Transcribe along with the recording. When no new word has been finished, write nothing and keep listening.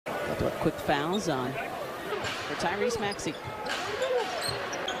Quick fouls on for Tyrese Maxey.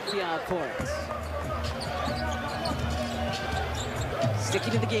 For it.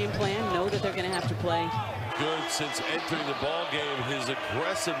 Sticking to the game plan, know that they're going to have to play. Good since entering the ball game. His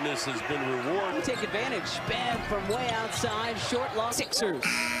aggressiveness has been rewarded. Take advantage. Bad from way outside. Short loss. Sixers.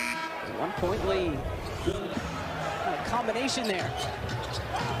 1 point lead. A combination there.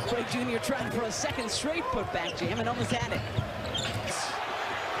 Craig Jr. trying for a second straight putback jam and almost had it.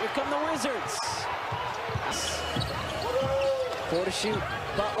 Here come the Wizards. 4 to shoot.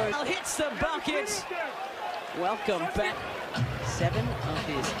 Butler hits the bucket. Welcome back. 7 of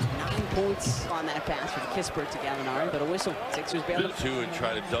his 9 points on that pass from Kispert to Gallinari, but a whistle. Sixers bailed him. 2 and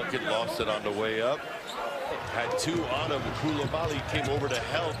tried to dunk it, lost it on the way up. Had 2 on him. Koulibaly came over to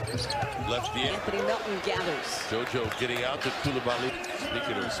help. Left the Anthony Melton gathers. JoJo getting out to Koulibaly.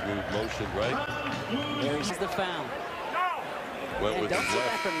 Speaking of smooth motion, right? There's the foul. Went And with don't his see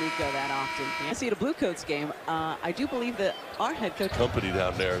left. that from Nico that often. I see at a Blue Coats game. I do believe that our head coach. Company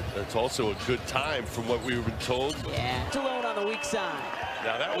down there. That's also a good time from what we were told. Yeah. Alone on the weak side.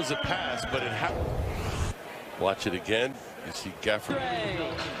 Now that was a pass, but it happened. Watch it again. You see Gafford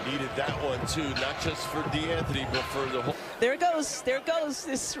needed that one too, not just for D'Anthony, but for the whole. There it goes. There it goes.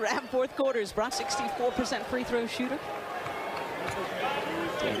 This wrap fourth quarter is Brock 64% free throw shooter.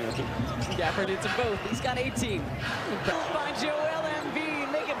 Gafford hits them both. He's got 18. By Joel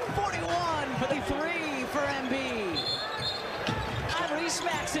Embiid, making 41 for the 3 for Embiid. Tyrese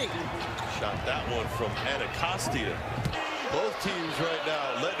Maxey. Shot that one from Anacostia. Both teams right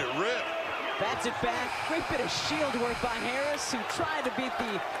now letting it rip. Bats it back. Great bit of shield work by Harris, who tried to beat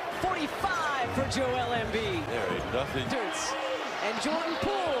the 45 for Joel Embiid. There ain't nothing. And Jordan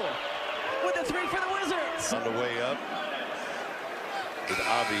Poole with the 3 for the Wizards. On the way up. It's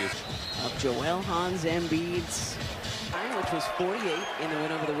obvious. Of Joel Hans Embiid's, which was 48 in the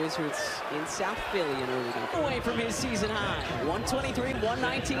win over the Wizards in South Philly in early game. Away from his season high. 123,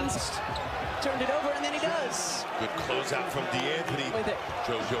 119. Turned it over, and then he does. Good closeout from D'Anthony. With it.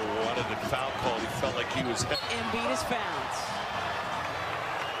 JoJo wanted a foul call. He felt like he was. Embiid is fouled.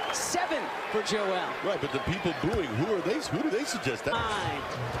 7 for Joel. Right, but the people booing, who do they suggest that? 9.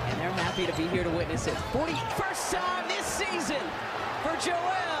 And they're happy to be here to witness it. 41st time this season for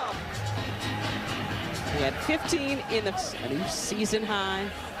Joel. He had 15 in a new season high.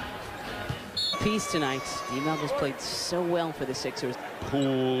 Piece tonight. D-Melville's played so well for the Sixers.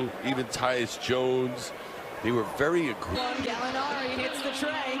 Poole, even Tyus Jones, they were very aggressive. Gallinari hits the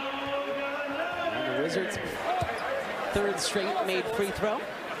tray. And the Wizards' 3rd straight made free throw.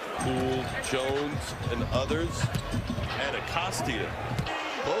 Poole, Jones, and others. Anacostia.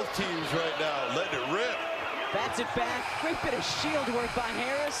 Both teams right now letting it rip. Bats it back. Great bit of shield work by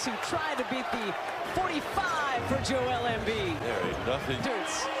Harris, who tried to beat the 45 for Joel Embiid. There ain't nothing.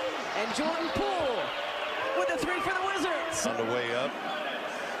 And Jordan Poole with the 3 for the Wizards. On the way up.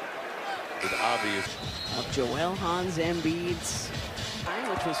 It's obvious. Of Joel Hans Embiid's,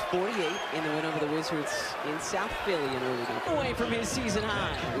 which was 48 in the win over the Wizards in South Philly in early game. Away from his season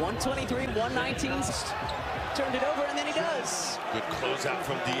high. 123, 119. Turned it over, and then he does. Good closeout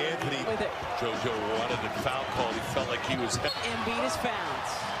from D'Anthony. With it. JoJo wanted a foul call. He felt like he was. Embiid is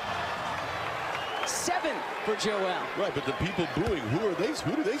fouled. 7 for Joel. Right, but the people booing, who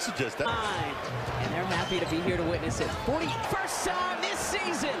do they suggest that? 9. And they're happy to be here to witness it. 41st time this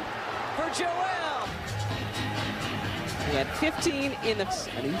season for Joel. He had 15 in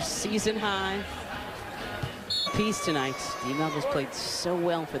a new season high. Piece tonight. D-Melville's played so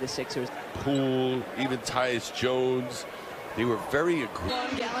well for the Sixers. Poole, even Tyus Jones, they were very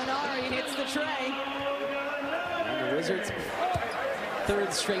aggressive. Gallinari hits the tray. And the Wizards'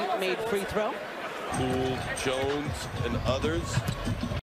 3rd straight made free throw. Poole, Jones, and others.